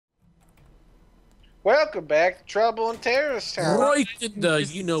Welcome back to Trouble in Terrorist Town. Right in the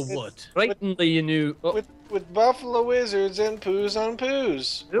you know what. Right in the you knew. Oh. With Buffalo Wizards and Poos on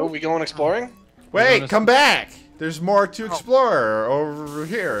Poos. Are we going exploring? Wait, come back! There's more to explore over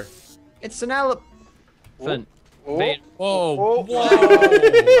here. It's an elephant. Oh. Whoa.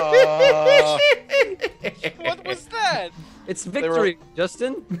 What was that? It's victory,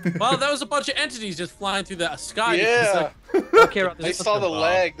 Justin. Well, that was a bunch of entities just flying through the sky. Yeah. Okay, I saw the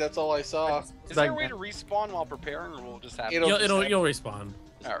leg, that's all I saw. Is there a way to respawn while preparing, or will it just happen? It'll You'll respawn.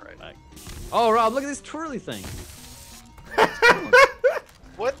 Alright. Oh, Rob, look at this twirly thing.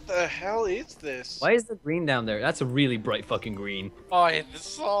 What the hell is this? Why is the green down there? That's a really bright fucking green. Oh, I hate this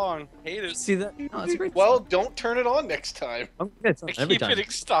song. Hate it. See that? Oh, that's a great. Well, don't turn it on next time. I'm good. I Every keep time. hitting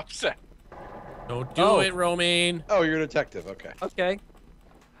stop set. Don't do it, Romaine. Oh, you're a detective. Okay. Okay.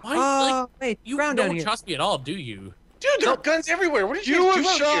 Why? Oh, wait, you ground down don't here. trust me at all, do you? Dude, there are guns everywhere. What did you You guys have do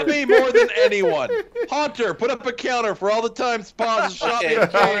out shot here? me more than anyone. Hunter, put up a counter for all the times Paz has shot me. Okay, in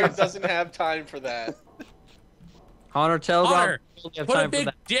Connor games. doesn't have time for that. Connor, tell Connor, Rob. You have put a time for big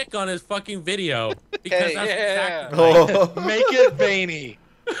that. dick on his fucking video. Because Hey, that's yeah. exactly right. Oh. Make it veiny.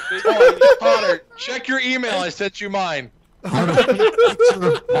 Hunter, check your email. I sent you mine.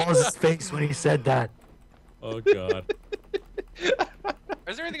 Paul's face when he said that. Oh god.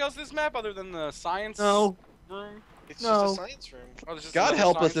 Is there anything else in this map other than the science No. room? It's No. just a science room. Oh, there's just God another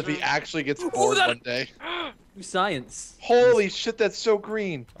help us science if he room? actually gets bored that- one day. Do science. Holy shit, that's so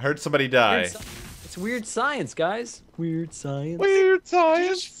green. I heard somebody die. It's weird science, guys. Weird science. Weird Did you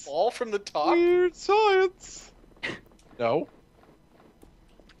just science. fall from the top? Weird science. No.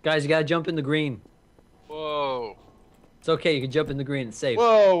 Guys, you gotta jump in the green. Whoa. It's okay. You can jump in the green. It's safe.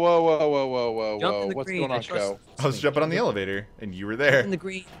 Whoa, whoa, whoa, whoa, whoa, whoa, Jump whoa. in the What's green. going I on, trust- Go? I was jumping on the elevator, and you were Jump there. in the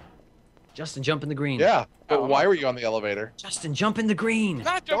green. Justin, jump in the green. Yeah, but Oh, why were you on the elevator? Justin, jump in the green.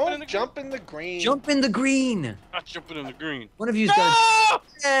 Not jumping in the Don't jump in the green. Jump in the green. green. Not jumping in the green. One of you's gotta. No!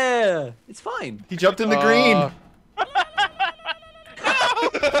 Yeah, it's fine. He jumped in the green.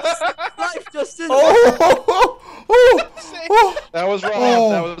 Life, Justin. Oh! That was Rob. Oh.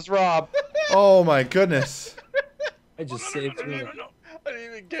 That was Rob. Oh my goodness. I just saved you. I didn't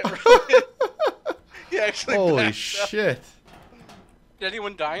even get right. He actually Holy backed up. shit. Did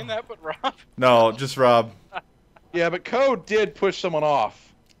anyone die in that but Rob? No, just Rob. Yeah, but Code did push someone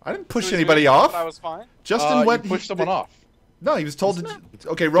off. I didn't push Was anybody he- off. I was fine. Justin went. You pushed someone off. No, he was told It's to.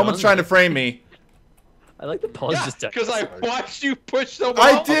 Okay, Roman's done. trying to frame me. I like the pause. Yeah, just because I watched you push someone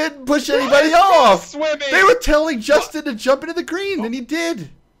I off. didn't push anybody off. Swimming. They were telling Justin to jump into the green, and he did.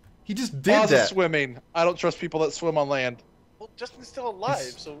 He just did Pause is that. swimming. I don't trust people that swim on land. Well, Justin's still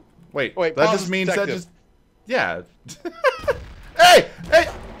alive, so... Wait, Wait, that pause just is means that detective. just. Yeah. Hey!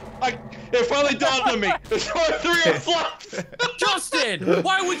 It finally dawned on me. There's only 3 of us left. Justin!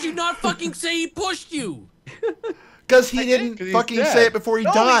 Why would you not fucking say he pushed you? Because he I did, didn't 'cause he's fucking dead. say it before he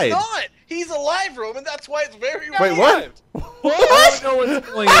No, died. he's not! He's alive, Roman, that's why it's very Wait, what? I don't know what's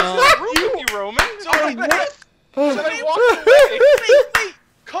going on. You Roman? Somebody, what? somebody walked away! Wait!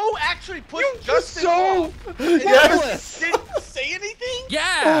 Ko actually pushed Justin off! Yes. Didn't say anything?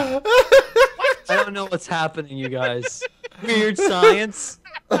 Yeah! I don't know what's happening, you guys. Weird science.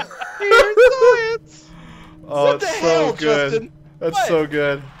 Weird science. Oh, What it's the so hell, good. Justin? That's What? so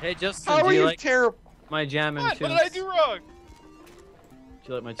good. Hey, Justin, How do are you you like terrible? my jam and What? tunes? What did I do wrong? Do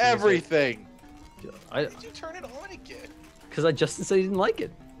you like my tunes? Everything. Did you turn it on again? Because Justin said he didn't like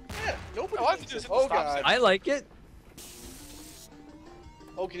it. Yeah, nobody All I have to thinks do is it. hit the Oh, stop God. sign. I like it.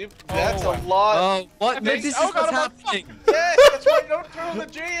 Oh, can you... That's a Oh. lot. What? Thanks. This is Oh, God, what's I'm on happening. Yes, that's why you don't turn on the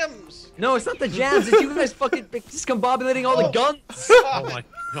jams! No, it's not the jams. It's you guys fucking discombobulating all the guns. Oh my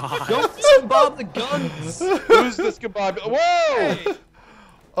god. Don't discombob the guns. Who's this goodbye? Whoa!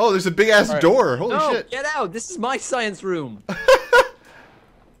 Oh, there's a big ass All right. door. Holy No, shit. get out. This is my science room.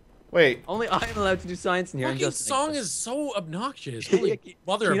 Wait. Only I am allowed to do science in here. and Fucking Justin song ain't. is so obnoxious. Can Holy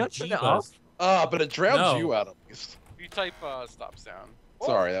mother you of not turn it Jeebus. off? But it drowns No. you out at least. You type stop sound.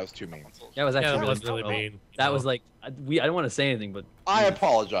 Sorry, that was too mean. That was Yeah, actually that was really really cool. mean. That was like I don't want to say anything, but I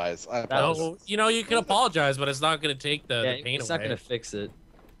apologize. I That apologize. No, you know, you can apologize, but it's not going to take the yeah, pain it's away. not gonna fix it.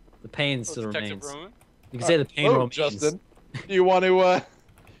 The pain still Detective remains. Roman? You can say the pain Hello, remains. Justin. Do you want to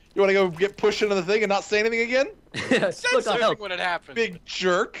go get pushed into the thing and not say anything again? Look, I'll Censoring help. when it happened. Big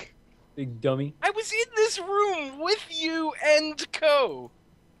jerk. Big dummy. I was in this room with you and Co.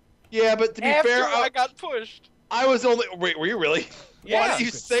 Yeah, but to be After fair, I got pushed. I was only. Wait, were you really? Why Yeah. didn't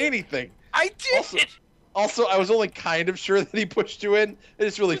you say anything? I did. Also, I was only kind of sure that he pushed you in. It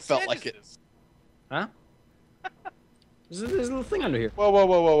just really Whose felt head like is it. this? Huh? There's a little thing under here. Whoa, whoa,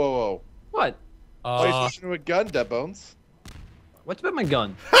 whoa, whoa, whoa, whoa! What? Why are you pushing with a gun, Dead Bones? What's about my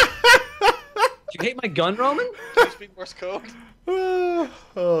gun? you hate my gun, Roman? Can you speak Morse code?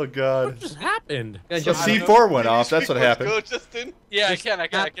 Oh god. What just happened? Yeah, So just C4 went Can you off. That's speak what Morse happened. code, Justin? Yeah, I can.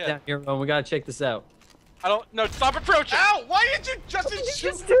 down here, Roman. We gotta check this out. I don't. No, stop approaching. Ow! Why did you, Justin, shoot?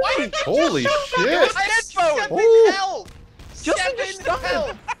 just doing? Why did you Holy just shoot me? shit. I had 7 Oh. health. Justin, just 7 stop.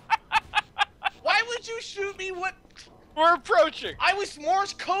 health. Why would you shoot me? What? We're approaching. I was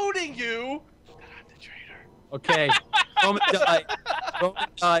Morse coding you. God, I'm the traitor. Okay. Roman died. Roman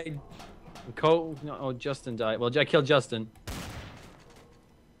died. No, Justin died. Well, I killed Justin.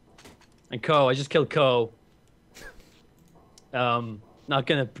 And I just killed Not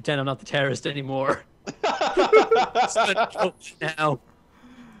gonna pretend I'm not the terrorist anymore. Just gonna kill you now.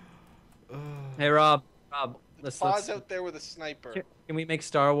 Hey, Rob. It's Pause out there with a sniper. Can we make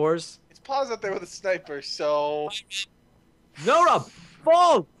Star Wars? It's Pause out there with a sniper, so... No,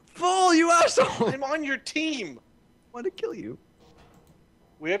 Rob! Fall, you asshole! I'm on your team. I want to kill you.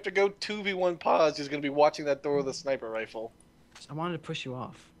 We have to go 2v1 Pause. He's going to be watching that door with a sniper rifle. I wanted to push you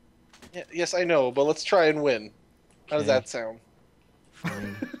off. Yeah, yes, I know, but let's try and win. How does Okay. that sound?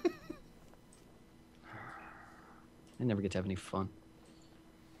 Fine. I never get to have any fun.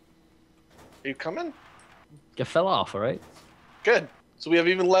 Are you coming? I fell off, alright? Good. So we have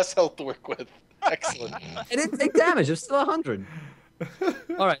even less health to work with. Excellent. I didn't take damage, I'm still 100.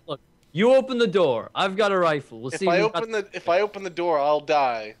 Alright, look. You open the door. I've got a rifle. We'll see If I who's got- open the door, I'll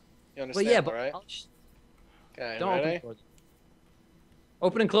die. You understand, Well, yeah, but right? Okay, don't open ready? the door.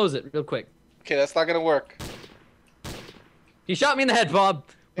 Open and close it real quick. Okay, that's not gonna work. He shot me in the head, Bob.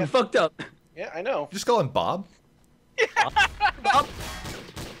 We fucked up. Yeah, I know. Just call him Bob. Bob.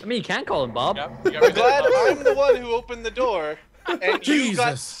 I mean, you can call him Bob. Yep, you got I'm rid of glad the- I'm the one who opened the door, and you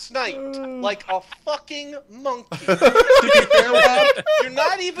got Jesus. sniped like a fucking monkey. To be fair, Rob, You're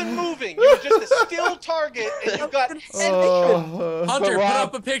not even moving. You're just a still target, and you got Oh. Hunter, put Rob-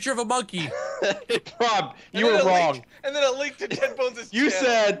 up a picture of a monkey. Rob, and you then were a wrong. link- and then a link to Dead Bones' You channel.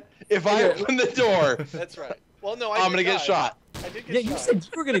 said if I open the door, That's right. Well, no, I I'm did gonna get die. shot. I did get Yeah, shot. you said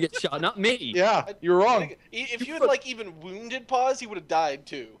you were gonna get shot, not me. Yeah, you were wrong. If you had like even wounded Pause, he would have died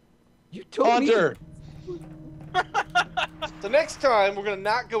too. You told Hunter, me. So next time we're gonna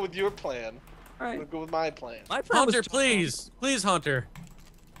not go with your plan. All We're right. gonna go with my plan. My plan was Hunter, please. Please, Hunter.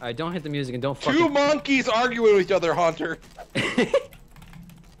 All right, don't hit the music and don't two fucking. monkeys arguing with each other, Hunter.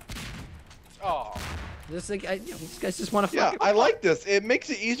 Oh, Just like these guys just want to Yeah, fuck. I like this. It makes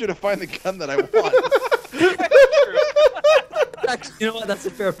it easier to find the gun that I want. Actually, you know what? That's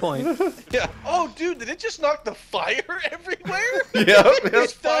a fair point. Yeah. Oh, dude, did it just knock the fire everywhere? Yep.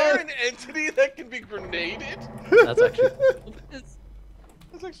 Is fire an entity that can be grenaded? That's actually.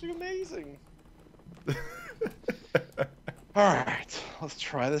 That's actually amazing. All right, let's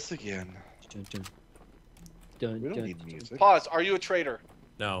try this again. Dun, dun. Dun, We don't dun, need dun. music. Pause. Are you a traitor?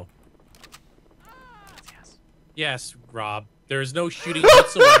 No. Yes, Rob. There is no shooting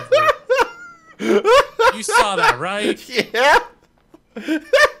whatsoever. You saw that, right? Yeah.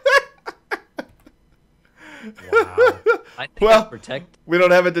 Wow. I think Well- I protect. We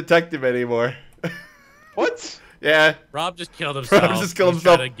don't have a detective anymore. What? Yeah. Rob just killed himself. Rob just killed He's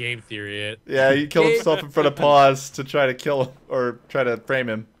trying himself. to game theory it. Yeah, he killed himself in front of Pause to try to kill him or try to frame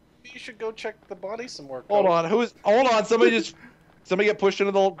him. You should go check the body some more. Hold Cole. on. Hold on. Somebody get pushed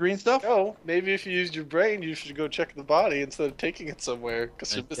into the green stuff. No, maybe if you used your brain, you should go check the body instead of taking it somewhere,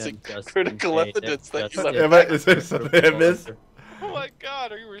 because you're missing Justin, critical hey, evidence that you Justin. left. Is there something I missed? oh my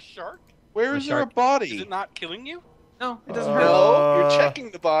God! Are you a shark? Where A is there a shark. Is body? it not killing you? No, it doesn't hurt. No, you're checking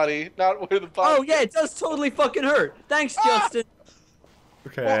the body, not where the body. Oh yeah, it does totally fucking hurt. Thanks, Justin.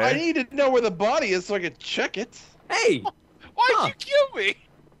 Okay. Well, I need to know where the body is so I can check it. Hey, Why'd Huh. you kill me?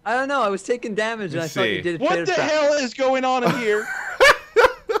 I don't know. I was taking damage and I Let's thought you see. did a What traitor the trap. hell is going on in here?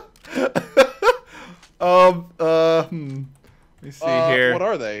 Let me see here. What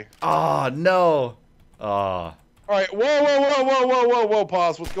are they? Oh no. Oh. All right. Whoa.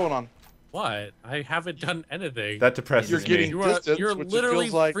 Pause. What's going on? What? I haven't done anything. That depresses You're me. getting- you are, distance, you're which it literally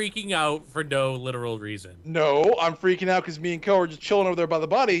feels like- freaking out for no literal reason. No, I'm freaking out because me and Co are just chilling over there by the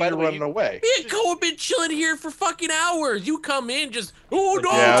body. By And the you're way, running away. Me and Cole have been chilling here for fucking hours. You come in just, oh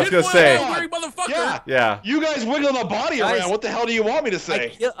no, Yeah, I was gonna tinfoil say. hat wearing motherfucker. Yeah. Yeah. You guys wiggle the body Guys, around. What the hell do you want me to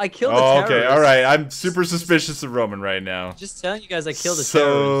say? I killed the Oh, terrorist. okay. All right. I'm super suspicious of Roman right now. Just telling you guys, I killed the So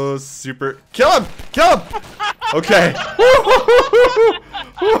terrorist. super. Kill him! Kill him! Okay.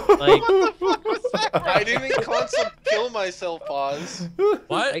 Like, I didn't console kill myself. Pause.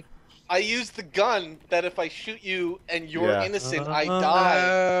 What? I used the gun that if I shoot you and you're Yeah. innocent, I die.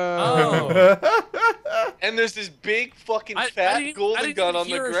 Oh. And there's this big fucking I fat didn't- I golden didn't gun on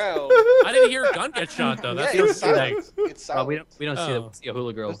the hear- ground. I didn't hear a gun get shot though. That's Yeah, not it's correct. silent. It's oh, silent. we don't see Oh. that. We see a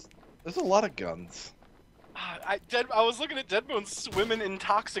hula girl. There's a lot of guns. I was looking at Deadbone swimming in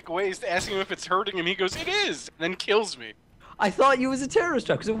toxic waste, asking him if it's hurting him. He goes, "It is," and then kills me. I thought you was a terrorist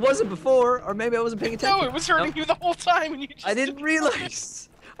trap because it wasn't before, or maybe I wasn't paying attention. No, it was hurting you the whole time, and you just I didn't realize.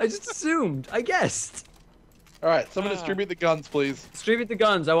 I just assumed. I guessed. All right, someone distribute the guns, please. Distribute the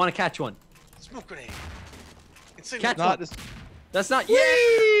guns. I want to catch one. Smoke grenade. Insane Catch Not one. dis- That's not.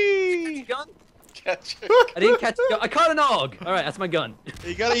 Yeah. Gun. catch. I didn't catch a gun. I caught an og. All right, that's my gun.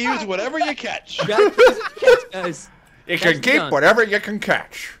 You gotta use whatever you catch. You gotta use it to catch, guys. You Catch can the keep gun. whatever you can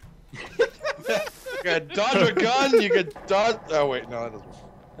catch. You can dodge a gun. You can dodge. Oh wait, no, that doesn't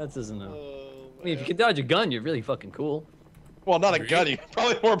work. That doesn't know. I mean, if you can dodge a gun, you're really fucking cool. Well, not a gun. You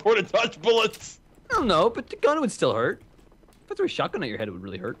probably more important to dodge bullets. I don't know, but the gun would still hurt. If I threw a shotgun at your head, it would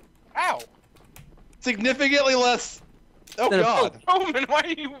really hurt. Ow! Significantly less. Oh Then a- God. Roman, why are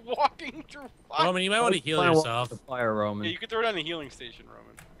you walking through fire? Roman, you might want to heal Fire yourself. The fire, Roman. Yeah, you could throw it on the healing station,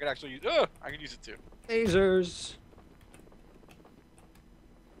 Roman. I could actually use. I could use it too. Lasers.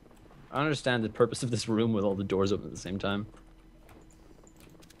 I don't understand the purpose of this room with all the doors open at the same time.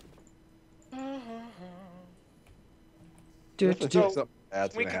 If there's So, something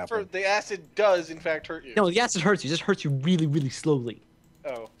bad's We gonna confirm happen. the acid does in fact hurt you. No, the acid hurts you. It just hurts you really, really slowly.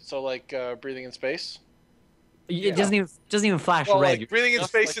 Oh, so like breathing in space? It doesn't even flash Well, red. like breathing in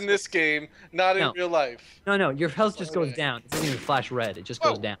just space like in this game, not in No. real life. No, your health just goes Okay. down. It doesn't even flash red. It just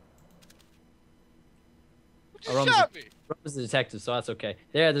goes Whoa. down. Who just Roman's shot me? Roman's the detective, so that's okay.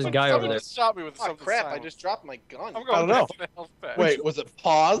 There's a guy over Someone there. just shot me with Oh something crap! silent. I just dropped my gun. I'm I going don't know. back to the health pack. Wait, was it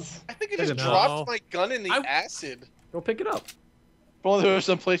pause? I think I Doesn't just know. dropped my gun in the I- acid. Go pick it up. Well, there was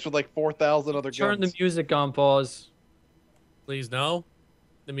some place with like 4,000 other Turn guns. the music on pause. Please no.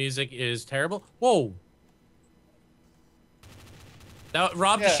 The music is terrible. Whoa. That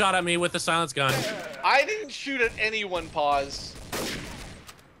Rob just Yeah. shot at me with a silence gun. I didn't shoot at anyone. Pause.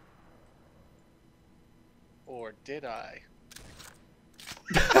 Or did I?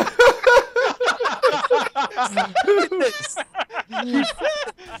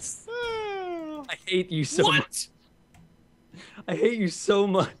 I hate you so much. What? I hate you so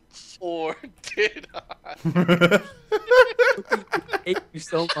much. Or did I? I hate you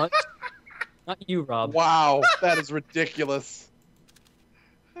so much. Not you, Rob. Wow, that is ridiculous.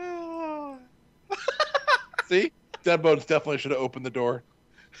 See? Deadbones definitely should have opened the door.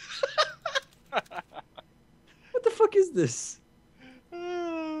 What the fuck is this?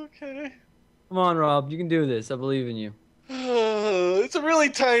 Okay. Come on, Rob. You can do this. I believe in you. It's a really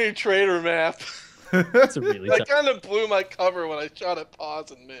tiny trader map. It's a really I tough. kind of blew my cover when I shot at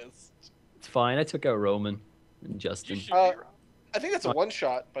pause and missed. It's fine. I took out Roman and You Justin. should Uh, be, Rob. I think that's a one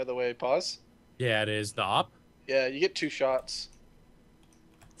shot, by the way. Pause. Yeah, it is. The op. Yeah, you get 2 shots.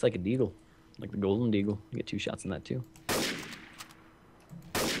 It's like a deagle. Like the golden deagle. You get 2 shots in that too. I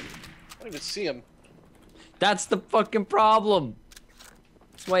don't even see him. That's the fucking problem.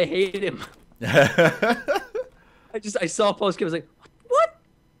 That's why I hate him. I saw post I was like, what?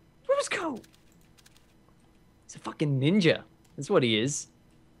 Where's Co? He's a fucking ninja. That's what he is.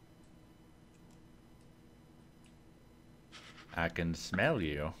 I can smell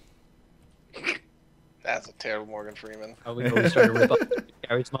you. That's a terrible Morgan Freeman. Are we starting to rip up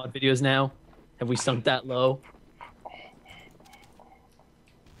Gary's mod videos now? Have we sunk that low?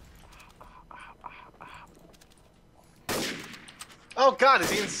 Oh God, is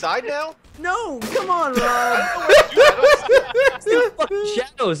he inside now? No, come on, Rob. Still fucking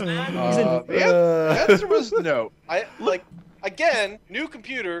shadows, man. He's in- The answer was no. I like again, new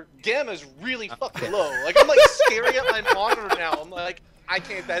computer. Gamma's really fucking low. Like I'm like staring at my monitor now. I'm like, I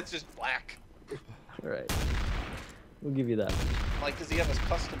can't. That's just black. All right, we'll give you that. Like, does he have a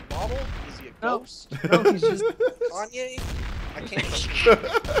custom model? Is he a No. ghost? No, he's just. Kanye? I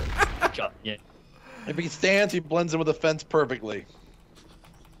can't. Yeah. If he stands, he blends in with the fence perfectly.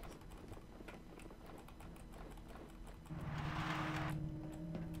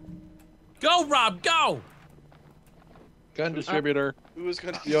 Go, Rob, go! Gun distributor. Who is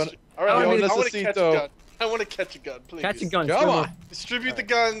gonna? You want- All right, you I want want to us to catch see, a though? gun. I want to catch a gun, please. Catch a gun. Come on. Distribute the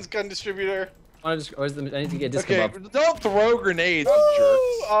guns, gun distributor. I need to get disco Okay, buff. don't throw grenades,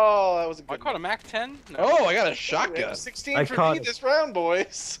 you Oh, that was a I good caught a one. Mac 10. No. Oh, I got a Yeah, shotgun. 16 I for caught me it. this round,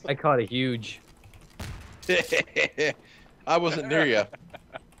 boys. I caught a huge. I wasn't near you.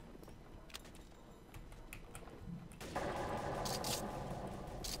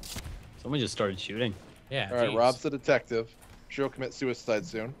 Someone just started shooting. Yeah. All right, geez. Rob's the detective. She'll commit suicide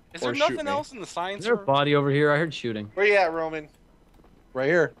soon. Is or there shoot nothing me. else in the Is science there a room? body over here? I heard shooting. Where you at, Roman? Right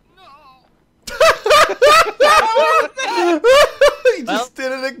here. He just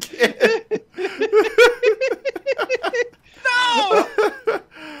did it again.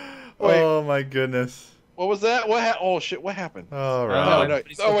 No! my goodness. What was that? Oh shit! What happened? All No, right. no.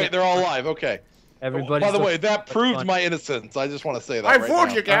 Oh wait, they're all alive. Okay. Everybody. By the way, that proved my innocence. I just want to say that. I right fooled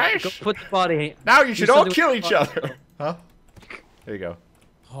now. you guys. Go put the body. Now you should said all there kill was- each other. Huh? There you go.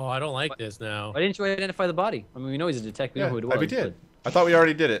 Oh, I don't like this now. Why didn't you identify the body? I mean, we know he's a detective. We know who it was. we did. I thought we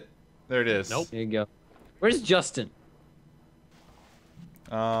already did it. There it is. Nope. There you go. Where's Justin?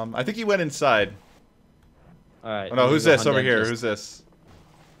 I think he went inside. All right. Oh, no, who's this over Justin. here? Who's this?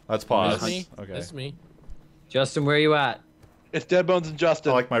 Let's pause. This is me. Okay. This is me. Justin, where are you at? It's Dead Bones and I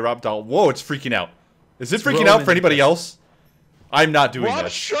Justin. like my Rob doll. Whoa, it's freaking out. Is it It's freaking out Roman. for anybody else? I'm not doing Rob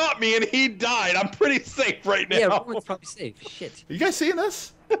this. shot me and he died. I'm pretty safe right now. Yeah, Roman's probably safe. Shit. Are you guys seeing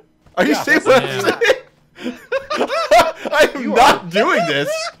this? Are you Yeah. seeing what I'm Yeah. saying? I am not doing this.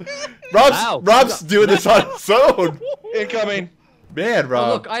 Wow. Rob's doing this on his own. Incoming. Man, Oh, Rob,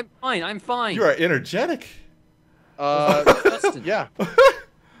 look, I'm fine. I'm fine. you are energetic. Justin. Yeah.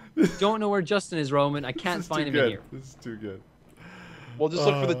 Don't know where Justin is, Roman. I can't This is find too him good. in here. This is too good. Well, just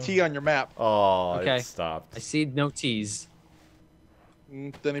look for the T on your map. Oh, Okay. it stopped. I see no T's.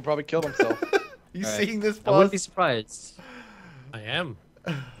 Then he probably killed himself. You All right. seeing this, I wouldn't be boss? surprised. I am.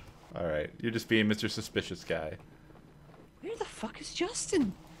 All right, you're just being Mr. Suspicious guy. Where the fuck is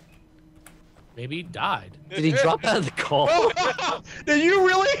Justin? Maybe he died. Did he drop out of the call? Did you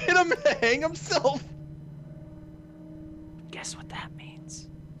really hit him to hang himself? Guess what that means.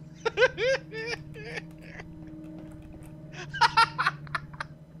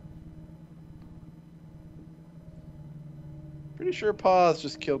 Pretty sure Paz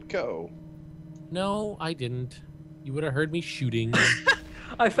just killed Co. No, I didn't. You would have heard me shooting.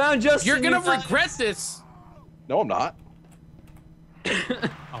 I found Justin. You're gonna you guys. regret this. No, I'm not.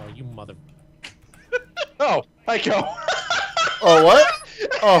 Oh, you mother. Oh, hi, Co. Oh, what?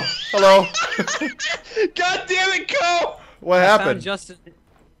 Oh, hello. God damn it, Co! What I found happened? Justin.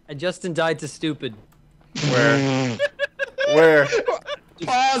 And Justin died to stupid. Where? Where?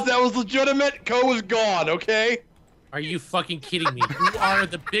 Paz, that was legitimate. Co was gone, okay? Are you fucking kidding me? You are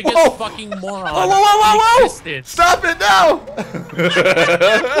the biggest Whoa. fucking moron Whoa, whoa, whoa, in whoa! existence. Stop it now!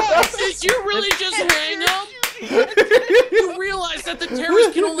 Did you really just hang up? You realize that the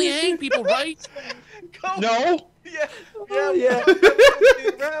terrorists can only hang people, right? No. Yeah, Oh, yeah. yeah.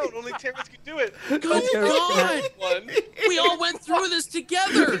 Around. Only terrorists can do it. Oh God! One. We all went through this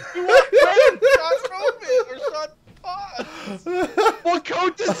together. Shot Roman or shot Paz. Well, Co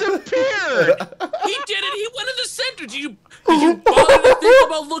disappeared. He did it. He went to the center. Did you bother to think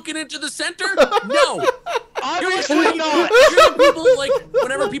about looking into the center? No. Obviously You're not. the people like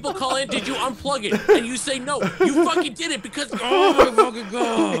whenever people call in, did you unplug it? And you say no. You fucking did it because oh my fucking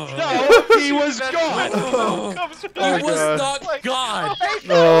god. No, he was gone. He was not God.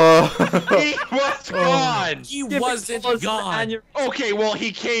 He was gone. He wasn't God. Okay, well,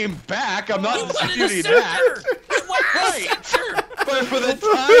 he came back. I'm He not went in the disputing that. center. He went in the center. But for the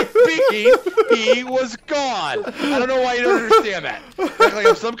time being, he was gone. I don't know why you don't understand that. Act like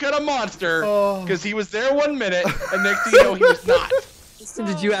I'm some kind of monster, because he was there 1 minute, and next thing you know, he was not. Justin,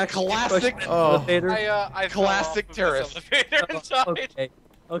 did you actually Classic- push the Oh. elevator? I fell Classic off of this terrorist. elevator and died. Okay.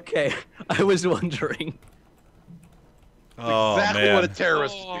 Okay. I was wondering. Oh, Exactly man. what a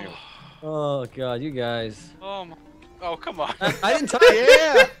terrorist would do. Oh god, you guys. Oh, oh, come on. I didn't touch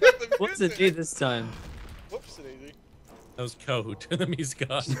Yeah. What's it do this time? Whoops, daisy. That was code. The music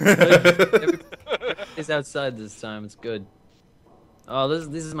god. It's outside this time. It's good. Oh,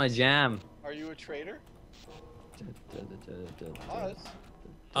 this is my jam. Are you a traitor? Paz.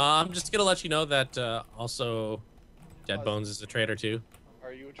 I'm just gonna let you know that also, Dead Bones is a traitor too.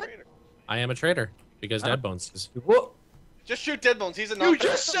 Are you a traitor? I am a traitor because Dead Bones is. Whoa! Just shoot Dead Bones. He's a You non.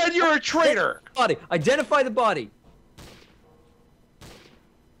 just said you're a traitor. Body. Identify the body.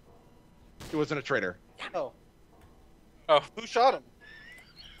 He wasn't a traitor. Oh. Oh. Who shot him?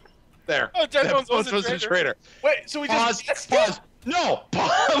 There. Oh, Dead Bones was a a traitor. Wait, so we Pause. just Pause. No.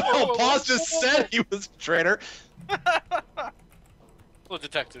 Pause just said he was a traitor. Hello,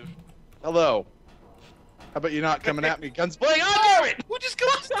 detective. Hello. How about you not coming at me, guns blazing? Oh, damn it! Who just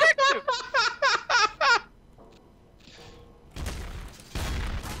killed the detective?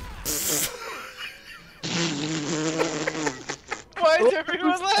 Why is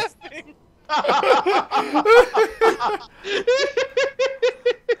everyone laughing?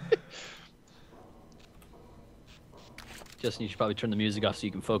 Justin, you should probably turn the music off so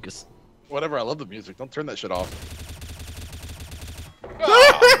you can focus. Whatever, I love the music. Don't turn that shit off.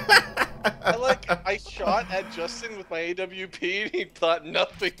 I shot at Justin with my AWP and he thought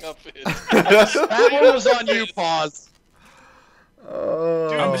nothing of it. That one was on you, Pause.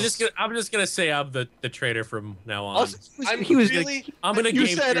 I'm just gonna say I'm the traitor from now on. I'm He was really. I'm gonna You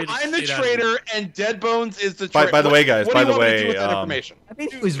game said theory I'm the shit out of you. traitor and Dead Bones is the traitor. By the way, guys, what by do you the want me to do way, with that information? I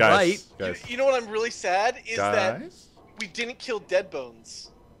mean, he was right. guys, You know what I'm really sad is that guys. we didn't kill Dead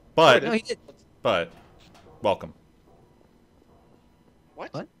Bones. But No, he did. welcome.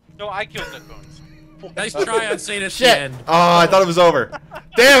 What? What? No, I killed Dead Bones. Nice try on saying it Shit! again. Oh, I thought it was over.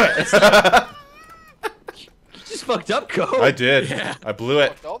 Damn it! You just fucked up, Co. I did. Yeah. I blew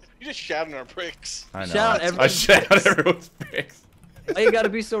it. You just shouted in our pricks. I know. Shout out I everyone's shout out everyone's face. Why you gotta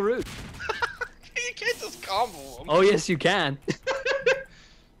be so rude? You can't just combo them. Oh, yes, you can.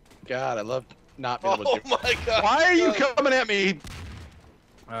 God, I love not being able Oh to do. my god. Why are you coming at me?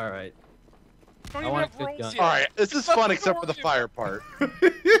 All right. Don't I even want have a good rolls gun. yet. All right, this is fun except for the fire part.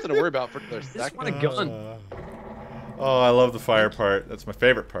 Nothing to worry about for the I just second. want a gun. Oh, I love the fire part. That's my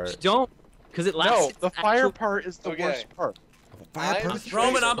favorite part. Don't, because it lasts. No, the fire actual- part is the Okay. worst part.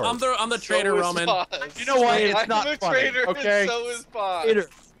 Roman, I'm the traitor, Roman. You know what? It's I'm not a funny, traitor, okay? and so is Boz. Traitor.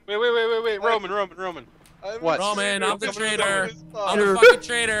 Wait, Roman. I'm What? a Roman, I'm the traitor, traitor. so is Boz. I'm the fucking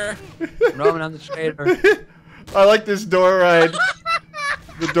traitor. Roman, I'm the traitor. I like this door ride.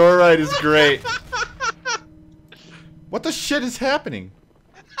 The door ride is great. What the shit is happening?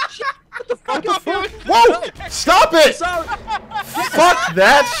 What the fuck? Whoa! Stop it! Sorry. Fuck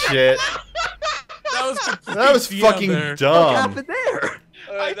that shit. That was That was fucking What dumb. happened there?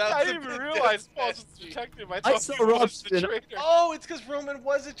 Alright, that I was didn't a even bit realize Paul was nasty. the detective. I I thought saw he was Rob's the in- traitor. Oh, it's because Roman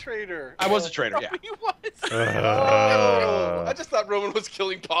was a traitor. I was a traitor, yeah. He was. Oh, I just thought Roman was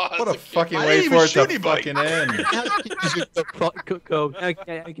killing Boz. What a fucking I way didn't for even it shoot to anybody. fucking end. Co, I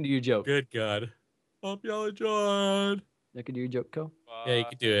can do your joke. Good God. Hope y'all enjoyed. I can do your joke, Co. Yeah, you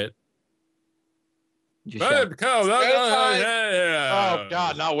can do it. Just shout. Good, cool. Oh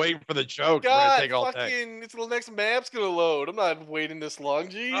God, not waiting for the joke. We're gonna God, take all day. fucking, it's the next map's gonna load. I'm not waiting this long.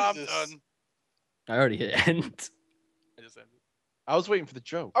 Jesus. I'm done. I already hit end. I just ended. I was waiting for the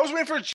joke. I was waiting for a